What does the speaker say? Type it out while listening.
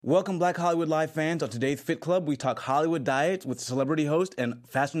Welcome, Black Hollywood Live fans. On today's Fit Club, we talk Hollywood diets with celebrity host and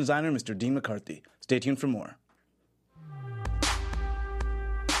fashion designer Mr. Dean McCarthy. Stay tuned for more.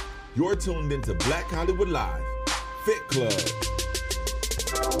 You're tuned into Black Hollywood Live, Fit Club.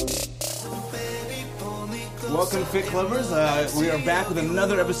 Welcome, Fit Clubbers. We are back with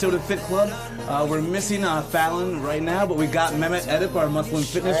another episode of Fit Club. We're missing Fallon right now, but we got Mehmet Edip, our muscle and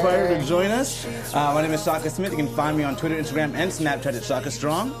fitness writer, to join us. My name is Shaka Smith. You can find me on Twitter, Instagram, and Snapchat at Shaka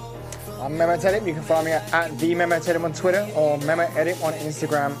Strong. I'm Mehmet Edip. You can find me at the Mehmet Edip on Twitter or Mehmet Edip on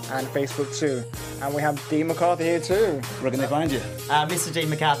Instagram and Facebook too. And we have Dean McCarthy here too. Where can they find you? Mr. Dean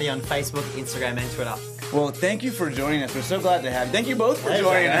McCarthy on Facebook, Instagram, and Twitter. Well, thank you for joining us. We're so glad to have you. Thank you both for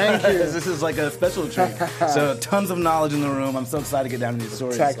joining us. Thank you. This is like a special treat. So tons of knowledge in the room. I'm so excited to get down to these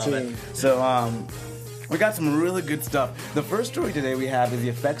stories. Tag team. So, we got some really good stuff. The first story today we have is the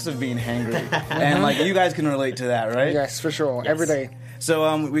effects of being hangry. And like you guys can relate to that, right? Yes, for sure. Yes. Every day.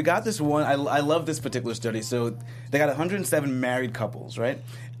 So we got this one. I love this particular study. So they got 107 married couples, right?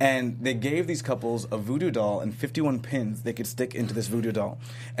 And they gave these couples a voodoo doll and 51 pins they could stick into this voodoo doll.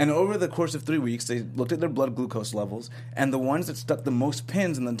 And over the course of 3 weeks, they looked at their blood glucose levels, and the ones that stuck the most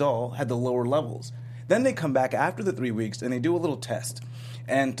pins in the doll had the lower levels. Then they come back after the 3 weeks, and they do a little test.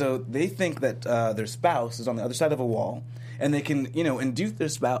 And so they think that their spouse is on the other side of a wall, and they can, induce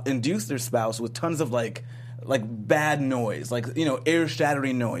their spouse with tons of like bad noise,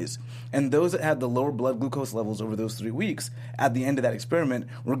 air-shattering noise. And those that had the lower blood glucose levels over those 3 weeks, at the end of that experiment,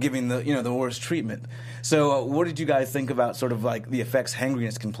 were giving the worst treatment. So what did you guys think about sort of like the effects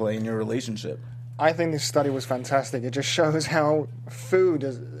hangriness can play in your relationship? I think this study was fantastic. It just shows how food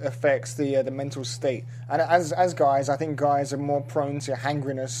affects the mental state. And as guys, I think guys are more prone to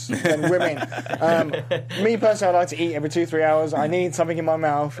hangriness than women. Me personally, I like to eat every 2-3 hours. I need something in my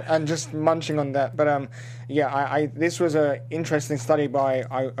mouth and just munching on that. But this was an interesting study by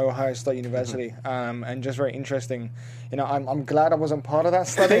Ohio State University, and just very interesting. I'm glad I wasn't part of that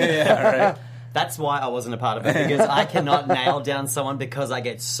study. Yeah, right. That's why I wasn't a part of it, because I cannot nail down someone because I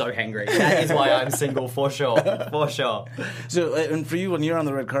get so hangry. That is why I'm single, for sure. For sure. So, and for you, when you're on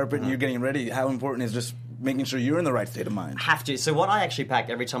the red carpet and you're getting ready, how important is just making sure you're in the right state of mind? Have to. So what I actually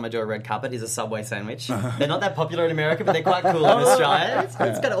pack every time I do a red carpet is a Subway sandwich. They're not that popular in America, but they're quite cool in Australia.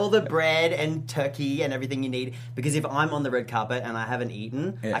 It's got all the bread and turkey and everything you need. Because if I'm on the red carpet and I haven't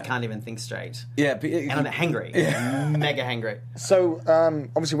eaten, I can't even think straight. Yeah. And I'm hangry. Mega hangry. So,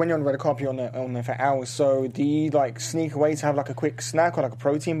 obviously, when you're on the red carpet, you're on there for hours. So, do you sneak away to have a quick snack or a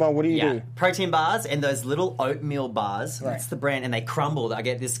protein bar? What do you do? Protein bars and those little oatmeal bars. Right. That's the brand, and they crumble.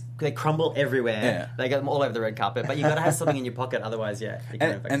 They crumble everywhere. Yeah. They get them all over the red carpet. But you got to have something in your pocket, otherwise, you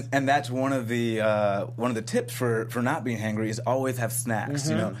can and that's one of the tips for not being hangry is always have snacks,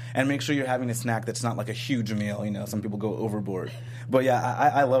 and make sure you're having a snack that's not like a huge meal. Some people go overboard. But yeah,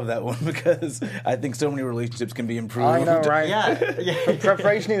 I love that one because I think so many relationships can be improved. I know, right? Yeah.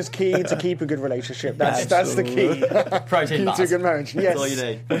 Preparation is key to keep a good relationship. That's the key. Protein key bars. to a good marriage. Yes, That's all you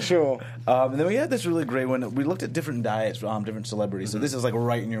need. for sure. And then we had this really great one. We looked at different diets from different celebrities. So this is like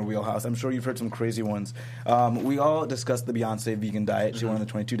right in your wheelhouse. I'm sure you've heard some crazy ones. We all discussed the Beyonce vegan diet. She went on the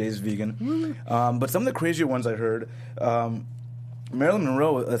 22 days vegan. But some of the crazier ones I heard, Marilyn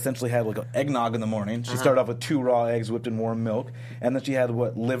Monroe essentially had like an eggnog in the morning. She started off with 2 raw eggs whipped in warm milk. And then she had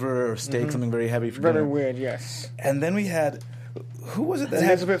liver or steak, something very heavy for dinner. Very weird, yes. And then we had... Who was it that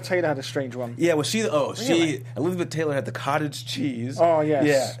Elizabeth Taylor had a strange one. Yeah, well, Really? Elizabeth Taylor had the cottage cheese. Oh, yes.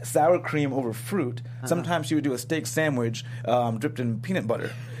 Yeah, sour cream over fruit. Sometimes she would do a steak sandwich dripped in peanut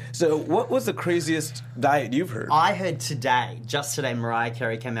butter. So what was the craziest diet you've heard? I heard just today, Mariah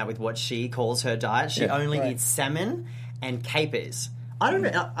Carey came out with what she calls her diet. She only eats salmon and capers. I don't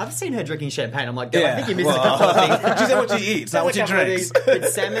know. I've seen her drinking champagne. I'm like, I think you missed a couple of things. She said what she eats, not what she drinks. But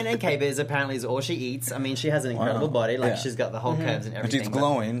salmon and capers apparently is all she eats. I mean, she has an incredible body. She's got the whole curves and everything. She's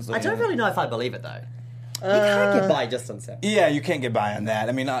glowing. So I don't really know if I believe it, though. You can't get by just on salmon. Yeah, you can't get by on that.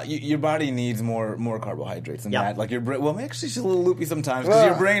 I mean, your body needs more carbohydrates than that. Like your brain. Well, actually, she's a little loopy sometimes because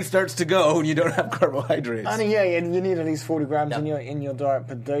your brain starts to go and you don't have carbohydrates. I mean, you need at least 40 grams in your diet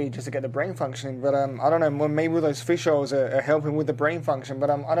per day just to get the brain functioning. But I don't know. Well, maybe those fish oils are helping with the brain function. But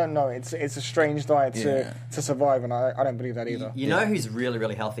I don't know. It's a strange diet to survive, and I don't believe that either. You know who's really,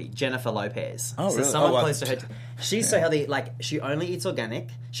 really healthy? Jennifer Lopez. Oh, really? Someone close to her. She's so healthy. She only eats organic.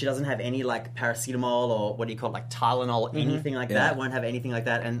 She doesn't have any paracetamol or what do you call it, Tylenol, anything like that. Won't have anything like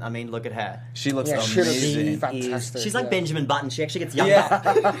that. And I mean, look at her. She looks amazing. Fantastic. She's like Benjamin Button. She actually gets younger.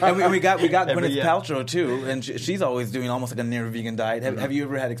 Yeah, and we got Gwyneth Paltrow too, and she's always doing almost like a near vegan diet. Have you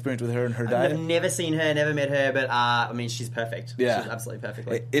ever had experience with her and her diet? I've never seen her, never met her, but I mean, she's perfect. Yeah, she's absolutely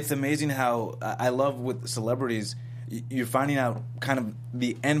perfect. It's amazing how I love with celebrities. you're finding out kind of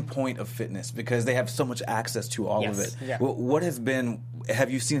the end point of fitness because they have so much access to all of it. Yeah. What has been?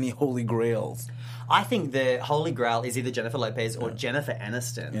 Have you seen any holy grails? I think the holy grail is either Jennifer Lopez or Jennifer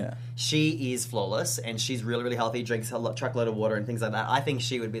Aniston. Yeah. She is flawless and she's really, really healthy, drinks a truckload of water and things like that. I think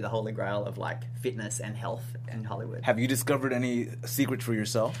she would be the holy grail of like fitness and health in Hollywood. Have you discovered any secrets for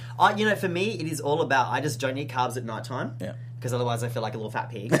yourself? For me, it is all about, I just don't eat carbs at nighttime. Yeah. Because otherwise I feel like a little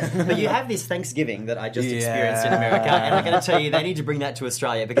fat pig. But you have this Thanksgiving that I just experienced in America, and I'm going to tell you, they need to bring that to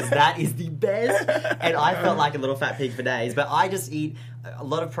Australia because that is the best. And I felt like a little fat pig for days. But I just eat a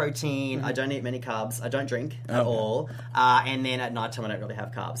lot of protein. I don't eat many carbs. I don't drink at all. And then at night time I don't really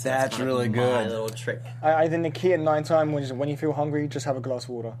have carbs. So That's kind of really my good. little trick. I think the key at night time was when you feel hungry, just have a glass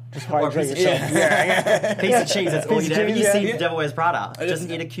of water. Just hydrate piece of yourself. Piece of cheese, that's all you Piece need. of When you cheese, see yeah. Devil Wears Prada, just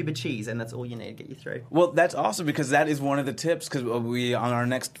eat a cube of cheese and that's all you need to get you through. Well, that's awesome because that is one of the tips. Because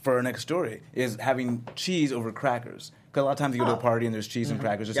for our next story is having cheese over crackers. Because a lot of times you go to a party and there's cheese and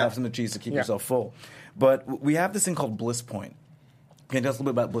crackers. Just have some of the cheese to keep yourself full. But we have this thing called Bliss Point. Can you tell us a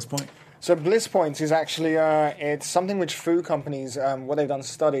little bit about Bliss Point? So Bliss Points is actually it's something which food companies, what they've done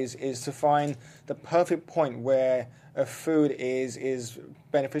studies is to find the perfect point where a food is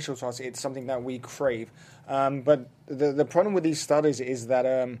beneficial to us. It's something that we crave. But the problem with these studies is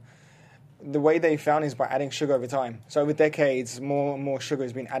that the way they found is by adding sugar over time. So over decades, more and more sugar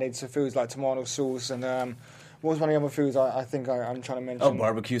has been added to foods like tomato sauce and what was one of the other foods I think I'm trying to mention? Oh,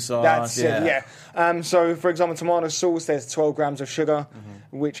 barbecue sauce. That's it, yeah. So, for example, tomato sauce, there's 12 grams of sugar,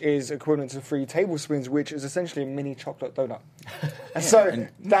 which is equivalent to 3 tablespoons, which is essentially a mini chocolate donut. And so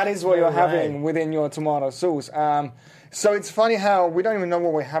that is what you're having within your tomato sauce. So it's funny how we don't even know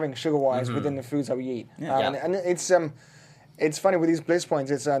what we're having sugar-wise within the foods that we eat. And it's funny with these Bliss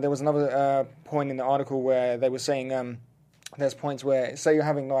Points. There was another point in the article where they were saying there's points where, say you're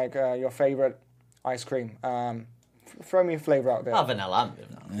having like your favorite ice cream. Throw me a flavor out there. Oh, vanilla.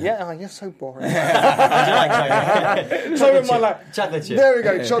 Yeah, you're so boring. I do like chocolate. Chocolate chip. There we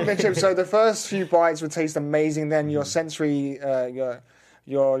go, chocolate chip. So the first few bites would taste amazing. Then your sensory,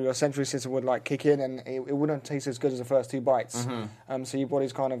 your sensory system would like kick in, and it wouldn't taste as good as the first 2 bites. So your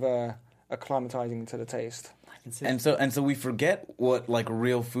body's kind of acclimatizing to the taste. And so we forget what like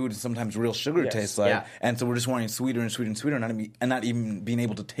real food and sometimes real sugar tastes like, and so we're just wanting sweeter and sweeter and sweeter, and not even being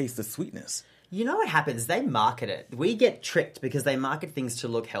able to taste the sweetness. You know what happens? They market it. We get tricked because they market things to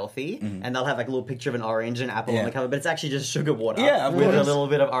look healthy, and they'll have like a little picture of an orange and apple on the cover, but it's actually just sugar water with a little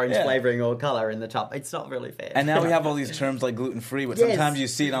bit of orange flavoring or color in the top. It's not really fair. And now we have all these terms like gluten-free, but sometimes you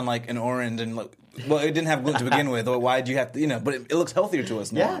see it on like an orange and like, well, it didn't have gluten to begin with, or why did you have to, but it looks healthier to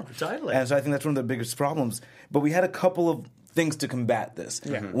us now. Yeah, totally. And so I think that's one of the biggest problems. But we had a couple of things to combat this.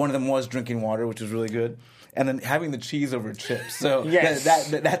 One of them was drinking water, which was really good. And then having the cheese over chips. So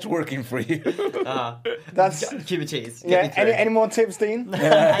that's working for you. That's cube of cheese. Yeah. Any more tips, Dean?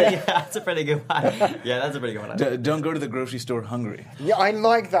 Yeah, that's a pretty good one. Yeah, that's a pretty good one. Don't go to the grocery store hungry. Yeah, I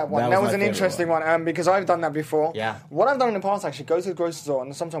like that one. That was an interesting one because I've done that before. Yeah. What I've done in the past, actually, go to the grocery store,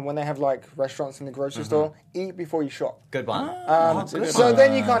 and sometimes when they have like restaurants in the grocery store, eat before you shop. Good one. So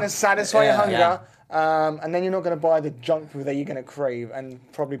then you kind of satisfy your hunger. And then you're not going to buy the junk food that you're going to crave and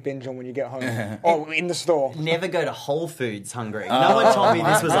probably binge on when you get home or in the store. Never go to Whole Foods hungry. No one told me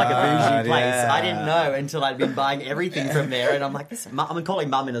this was like a bougie place. I didn't know until I'd been buying everything from there, and I'm like, I'm calling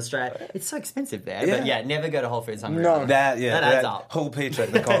mum in Australia. It's so expensive there, but never go to Whole Foods hungry. No, that adds up. Whole paycheck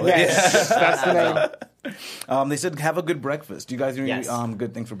they call it. Yes, that's the name. They said have a good breakfast. Do you guys do any Yes.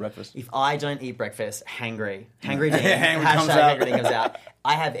 good things for breakfast? If I don't eat breakfast, hangry Dean, comes out. hangry Dean comes out.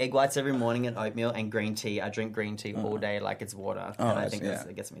 I have egg whites every morning and oatmeal and green tea. I drink green tea all day like it's water, and I think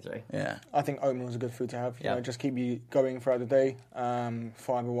it gets me through. Yeah, I think oatmeal is a good food to have. You know, just keep you going throughout the day.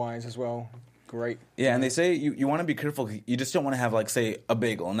 Fiber-wise as well, great. Yeah, and they say you want to be careful. You just don't want to have like say a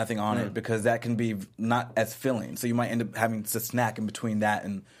bagel and nothing on it because that can be not as filling. So you might end up having to snack in between that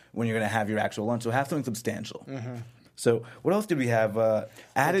and when you're going to have your actual lunch. So have something substantial. So what else did we have?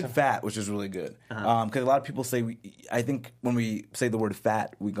 Added fat, which is really good. Because a lot of people say, I think when we say the word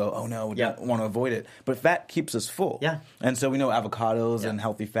fat, we go, oh no, we don't want to avoid it. But fat keeps us full. Yeah. And so we know avocados and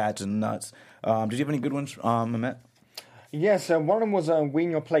healthy fats and nuts. Did you have any good ones, Mehmet? Yes, one of them was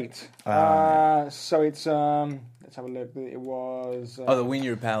wean your plate. So it's, let's have a look. It was... the wean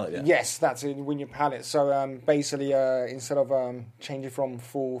your palate, yeah. Yes, that's it, wean your palate. So basically, instead of changing from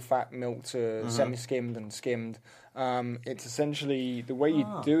full fat milk to semi-skimmed and skimmed, it's essentially, the way you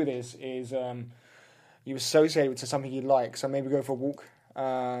do this is you associate it to something you like. So maybe go for a walk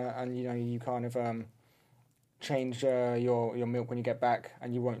and, you kind of change your milk when you get back,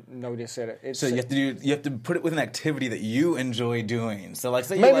 and you won't notice it. So you have to put it with an activity that you enjoy doing. So like,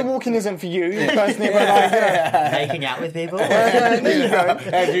 say maybe walking isn't for you personally, but making out with people. there you go.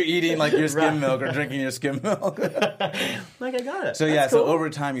 as you're eating like your skim milk or drinking your skim milk. Like, I got it. So That's so cool. over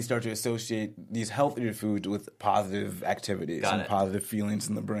time you start to associate these healthier foods with positive activities Got and it. positive feelings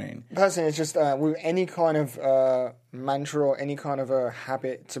in the brain. Personally, it's just with any kind of mantra or any kind of a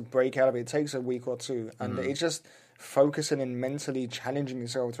habit to break out of it takes a week or two, and it's just focusing and mentally challenging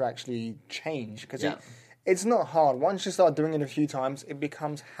yourself to actually change, because it's not hard. Once you start doing it a few times, it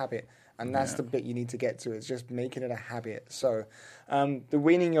becomes habit, and that's the bit you need to get to. It's just making it a habit. So the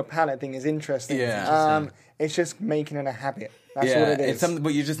weaning your palate thing is interesting. It's just making it a habit. That's what it is. It's something,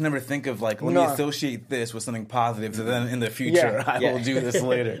 but you just never think of like, let me associate this with something positive, so then in the future I will do this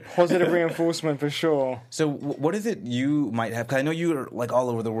later. Positive reinforcement for sure. So what is it you might have? 'Cause I know you're like all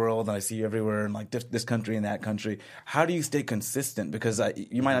over the world, and I see you everywhere, and like this country and that country. How do you stay consistent? Because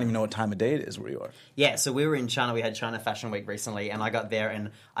you might not even know what time of day it is where you are. Yeah, so we were in China. We had China Fashion Week recently, and I got there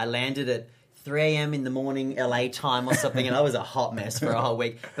and I landed at 3 a.m. in the morning, LA time or something, and I was a hot mess for a whole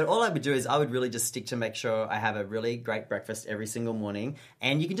week. But all I would do is I would really just stick to make sure I have a really great breakfast every single morning.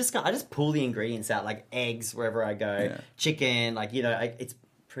 And you can I just pull the ingredients out, like eggs wherever I go, chicken, like, it's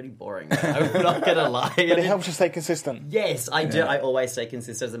pretty boring. I'm not going to lie. But it helps you stay consistent. Yes, I do. I always stay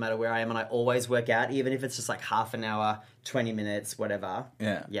consistent, doesn't matter where I am, and I always work out, even if it's just like half an hour, 20 minutes, whatever.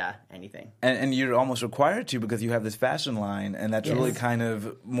 Yeah, anything. And you're almost required to, because you have this fashion line, and that's really kind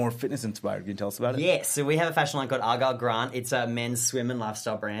of more fitness inspired. Can you tell us about it? Yes, so we have a fashion line called Argyle Grant. It's a men's swim and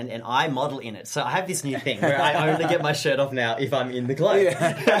lifestyle brand, and I model in it. So I have this new thing where I only get my shirt off now if I'm in the clothes.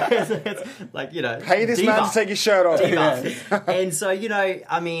 So it's like, pay this man to take his shirt off. And so,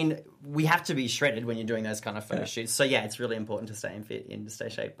 I mean, we have to be shredded when you're doing those kind of photo shoots. So yeah, it's really important to stay in fit and to stay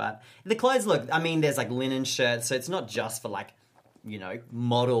shape. But the clothes look, I mean, there's like linen shirts, so it's not just for like,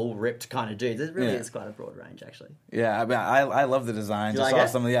 model ripped kind of dudes. It really is quite a broad range, actually. Yeah, I mean, I love the design. You Just like saw it?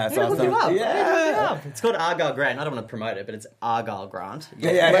 some. Yeah, I Yeah, saw look some. you up. Yeah. It's called Argyle Grant. I don't want to promote it, but it's Argyle Grant.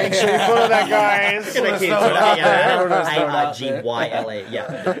 Make sure you follow that, guys. Gonna keep Argyle.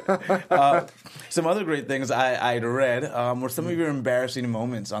 Yeah. Some other great things I'd read were some of your embarrassing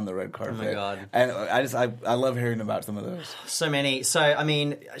moments on the red carpet. Oh my God. And I love hearing about some of those. So many. So, I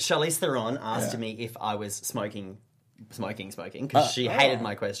mean, Charlize Theron asked me if I was smoking, because she hated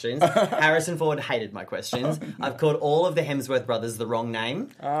my questions. Harrison Ford hated my questions. I've called all of the Hemsworth brothers the wrong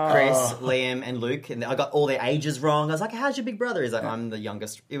name. Chris, Liam, and Luke. And I got all their ages wrong. I was like, how's your big brother? He's like, I'm the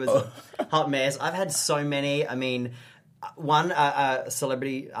youngest. It was a hot mess. I've had so many. I mean, one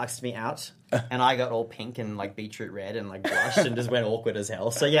celebrity asked me out, and I got all pink and like beetroot red and like blushed and just went awkward as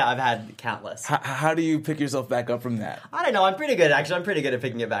hell. So yeah, I've had countless. How do you pick yourself back up from that? I don't know. I'm pretty good, actually. I'm pretty good at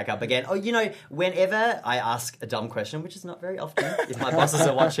picking it back up again. Oh, whenever I ask a dumb question, which is not very often, if my bosses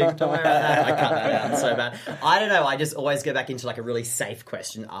are watching, don't worry about that. I cut that out so bad. I don't know. I just always go back into like a really safe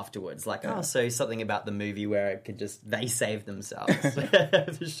question afterwards. Like, so something about the movie where it could they save themselves.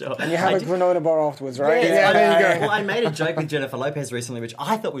 For sure. And you have a granola bar afterwards, right? Yes, There you go. Well, I made a joke with Jennifer Lopez recently, which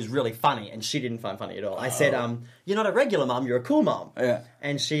I thought was really funny, and she didn't find funny at all. I said, you're not a regular mom, you're a cool mom. Yeah.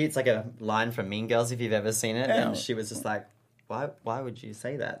 And it's like a line from Mean Girls, if you've ever seen it, and she was just like, why would you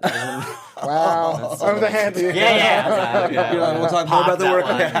say that? Wow. Over the head. Yeah. We'll talk more about the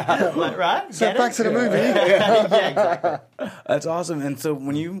work. Like, right? So back to the movie. Yeah, exactly. That's awesome. And so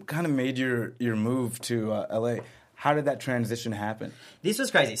when you kind of made your move to LA, how did that transition happen? This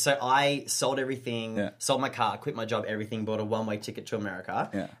was crazy. So I sold everything, sold my car, quit my job, everything, bought a one-way ticket to America.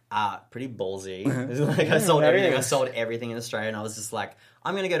 Yeah. Pretty ballsy. Like I sold everything. I sold everything in Australia, and I was just like,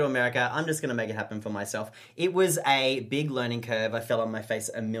 I'm going to go to America. I'm just going to make it happen for myself. It was a big learning curve. I fell on my face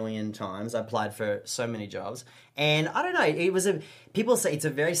a million times. I applied for so many jobs. And I don't know, people say it's a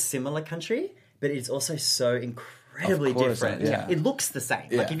very similar country, but it's also so incredibly different. Yeah. It looks the same.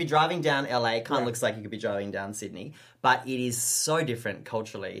 Yeah. Like if you're driving down LA, it kind of looks like you could be driving down Sydney, but it is so different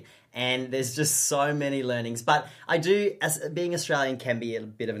culturally. And there's just so many learnings. But I do, as being Australian can be a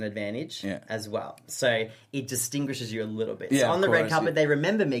bit of an advantage as well. So it distinguishes you a little bit. Yeah, so on the red course, carpet, they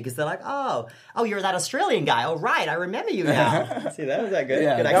remember me because they're like, oh, you're that Australian guy. Oh, right, I remember you now. See, that was that good?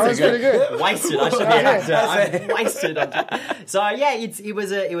 Yeah, Good that accent. was pretty good. Wasted. I should be an actor. I'm wasted. So yeah,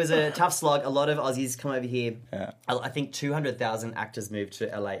 it was a tough slog. A lot of Aussies come over here. Yeah. I think 200,000 actors move to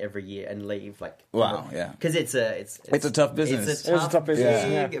LA every year and leave. Wow, yeah. Because it's a tough business. It's It was a tough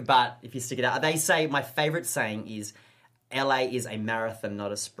business, gig, but if you stick it out, they say my favorite saying is, LA is a marathon,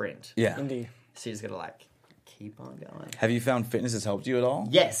 not a sprint. Yeah. Indeed. So you just gotta keep on going. Have you found fitness has helped you at all?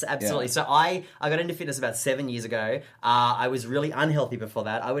 Yes, absolutely. Yeah. So I got into fitness about 7 years ago. I was really unhealthy before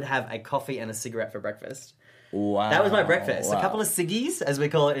that. I would have a coffee and a cigarette for breakfast. Wow. That was my breakfast. Wow. A couple of ciggies, as we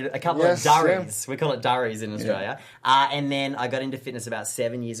call it, a couple Yes, of durries. We call it durries in Australia. And then I got into fitness about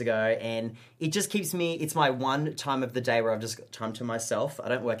 7 years ago, and it just keeps me, it's my one time of the day where I've just got time to myself. I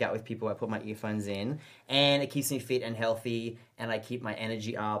don't work out with people. I put my earphones in, and it keeps me fit and healthy, and I keep my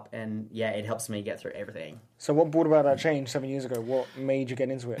energy up, and yeah, it helps me get through everything. So what brought about that change 7 years ago? What made you get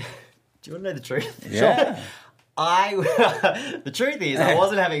into it? Do you want to know the truth? Yeah. The truth is, I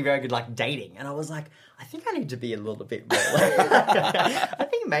wasn't having very good dating, and I was like, I think I need to be a little bit more. I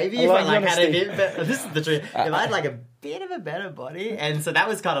think maybe if I had a bit better, this is the truth. If I had a bit of a better body, and so that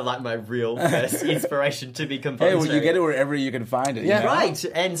was kind of my real first inspiration to be composed. Hey, well, you get it wherever you can find it. Yeah. You know? Right,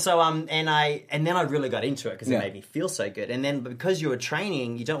 and so and then I really got into it because it made me feel so good. And then because you were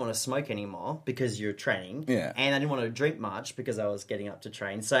training, you don't want to smoke anymore because you're training. Yeah. And I didn't want to drink much because I was getting up to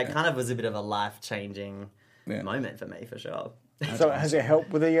train. So it kind of was a bit of a life-changing moment for me, for sure. So has it helped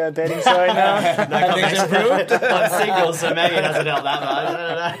with the dating side now? No comment. I'm single, so maybe it doesn't help that much.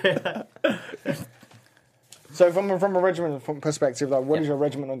 I don't know. So from a regimen perspective, what is your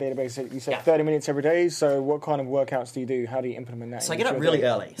regimen on a daily basis? You said 30 minutes every day. So what kind of workouts do you do? How do you implement that? So I get up really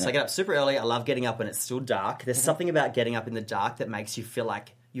early. So I get up super early. I love getting up when it's still dark. There's something about getting up in the dark that makes you feel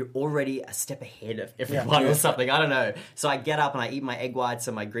like you're already a step ahead of everyone or something. I don't know. So I get up and I eat my egg whites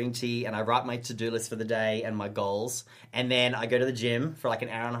and my green tea, and I write my to-do list for the day and my goals. And then I go to the gym for an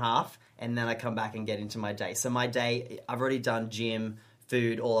hour and a half, and then I come back and get into my day. So my day, I've already done gym,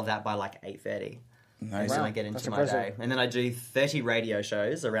 food, all of that by 8:30. Nice. And then I get into my day. And then I do 30 radio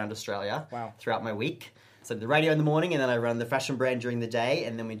shows around Australia throughout my week. So the radio in the morning, and then I run the fashion brand during the day,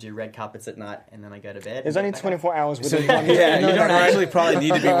 and then we do red carpets at night, and then I go to bed. There's only 24 hours So, within one you day. don't actually probably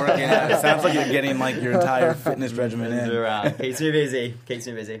need to be working out. It sounds like you're getting your entire fitness regimen in. Keeps me busy. Keeps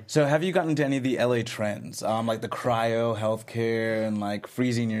me busy. So have you gotten into any of the LA trends? Like the cryo healthcare and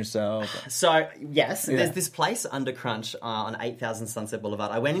freezing yourself? So, yes, there's this place under Crunch on 8000 Sunset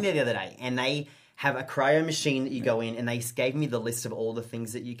Boulevard. I went in there the other day, and they have a cryo machine that you go in, and they gave me the list of all the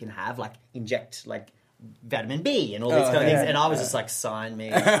things that you can have, inject, vitamin B and all these kind of things, and I was just sign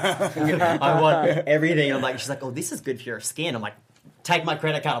me. I want everything. I'm she's like, oh, this is good for your skin. I'm take my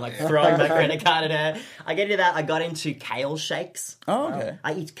credit card. I'm throwing my credit card at her. I get into that. I got into kale shakes. Oh, okay.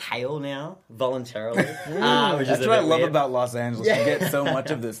 I eat kale now voluntarily. Which That's what I love about Los Angeles. You get so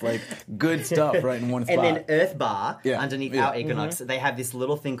much of this good stuff right in one spot. And then Earth Bar underneath our Equinox, they have this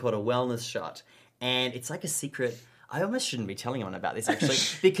little thing called a wellness shot, and it's a secret. I almost shouldn't be telling anyone about this, actually,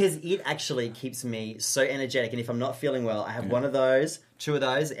 because it actually keeps me so energetic. And if I'm not feeling well, I have one of those, two of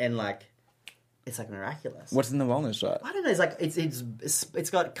those, and it's miraculous. What's in the wellness shot? I don't know. It's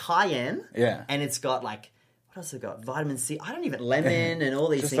got cayenne, and it's got what else have got? Vitamin C. I don't even lemon and all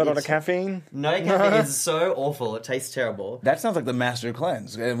these Just things. a lot of caffeine? No caffeine. It's so awful. It tastes terrible. That sounds like the master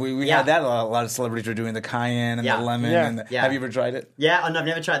cleanse. We had that. A lot of celebrities are doing the cayenne and the lemon. Yeah. And have you ever tried it? Yeah, I've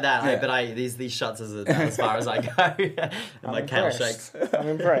never tried that. But these shots is as far as I go. My kale shakes. I'm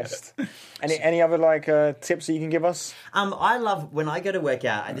impressed. Any other tips that you can give us? I love when I go to work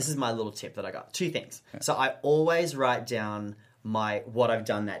out, and this is my little tip that I got. Two things. So I always write down what I've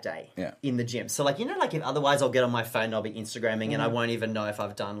done that day in the gym. So if otherwise I'll get on my phone and I'll be Instagramming and I won't even know if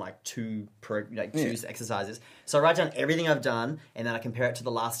I've done two exercises. So I write down everything I've done, and then I compare it to the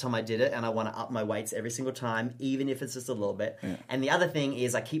last time I did it, and I want to up my weights every single time, even if it's just a little bit. And the other thing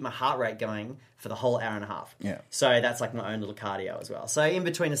is I keep my heart rate going for the whole hour and a half. So that's my own little cardio as well. So in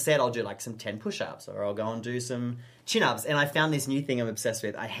between a set I'll do some 10 push-ups, or I'll go and do some chin-ups. And I found this new thing I'm obsessed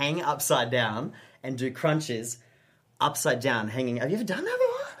with. I hang upside down and do crunches upside down hanging. Have you ever done that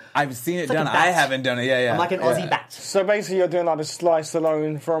before? I've seen it done. I haven't done it. Yeah. I'm like an Aussie bat. So basically you're doing the slice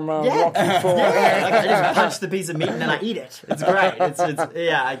alone from Rocky 4. I just punch the piece of meat and then I eat it. It's great.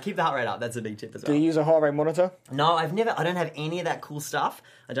 I keep the heart rate up. That's a big tip as well. Do you use a heart rate monitor? No, I don't have any of that cool stuff.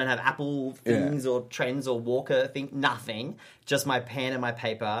 I don't have Apple things or Trends or Walker thing. Nothing. Just my pen and my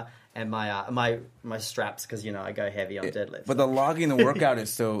paper and my straps, because I go heavy on deadlifts. But the logging the workout is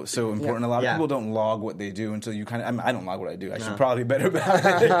so important. A lot of people don't log what they do until you I don't log what I do. I should probably be better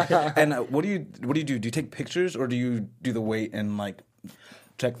about it. And what do you do? Do you take pictures, or do you do the weight and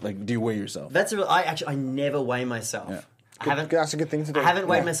check? Do you weigh yourself? I never weigh myself. Yeah. That's a good thing to do. I haven't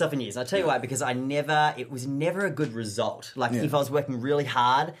weighed myself in years. I'll tell you why, because it was never a good result. If I was working really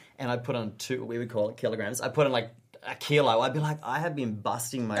hard and I put on we would call it kilograms, I put on a kilo, I'd be I have been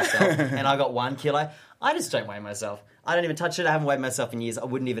busting myself and I got 1 kilo. I just don't weigh myself. I don't even touch it. I haven't weighed myself in years. I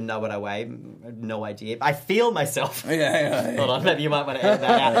wouldn't even know what I weigh. I have no idea. I feel myself. Yeah. Hold on, maybe you might want to edit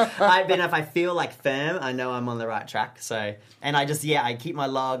that out. But if I feel firm, I know I'm on the right track. So, and I keep my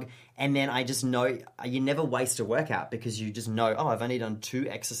log, and then I just know you never waste a workout, because you just know, I've only done 2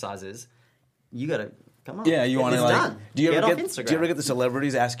 exercises. You got to Come on. Yeah, you want to It's like. done. Do you Get ever off get? Instagram. Do you ever get the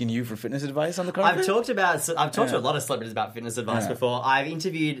celebrities asking you for fitness advice on the carpet? I've talked to a lot of celebrities about fitness advice before. I've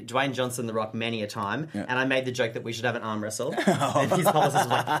interviewed Dwayne Johnson, The Rock, many a time, and I made the joke that we should have an arm wrestle. And his publicist was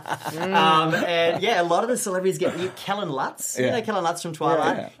like, and yeah, a lot of the celebrities get Kellen Lutz. You know Kellen Lutz from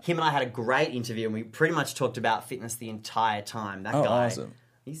Twilight? Yeah. Him and I had a great interview, and we pretty much talked about fitness the entire time. That guy, awesome.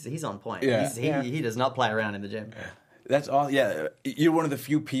 he's on point. Yeah. He does not play around in the gym. That's all. Yeah, you're one of the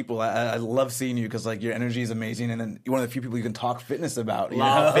few people. I love seeing you because like your energy is amazing, and then you're one of the few people you can talk fitness about.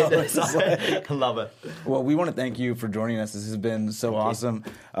 Love know? fitness. It's like- I love it. well, we want to thank you for joining us. This has been so awesome.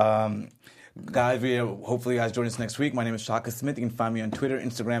 Guys, hopefully you guys join us next week. My name is Shaka Smith. You can find me on Twitter,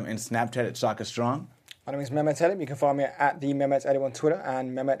 Instagram, and Snapchat at Shaka Strong. My name is Mehmet Edip. You can find me at the Mehmet Edip on Twitter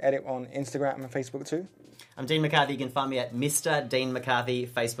and Mehmet Edip on Instagram and Facebook too. I'm Dean McCarthy. You can find me at Mr. Dean McCarthy,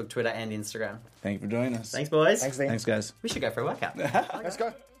 Facebook, Twitter, and Instagram. Thank you for joining us. Thanks, boys. Thanks, Dean. Thanks, guys. We should go for a workout. Let's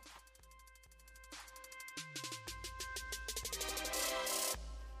go.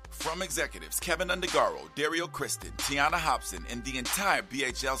 From executives Kevin Undergaro, Dario Kristen, Tiana Hobson, and the entire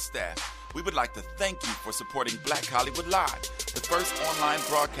BHL staff, we would like to thank you for supporting Black Hollywood Live, the first online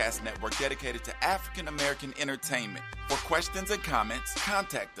broadcast network dedicated to African American entertainment. For questions and comments,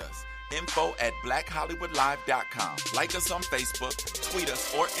 contact us. info@blackhollywoodlive.com. Like us on Facebook, tweet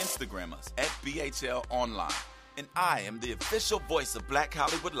us, or Instagram us at BHL Online. And I am the official voice of Black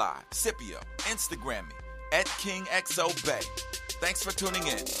Hollywood Live, Scipio. Instagram me at KingXOBay. Thanks for tuning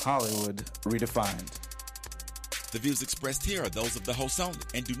in. Hollywood redefined. The views expressed here are those of the hosts only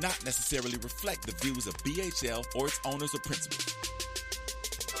and do not necessarily reflect the views of BHL or its owners or principals.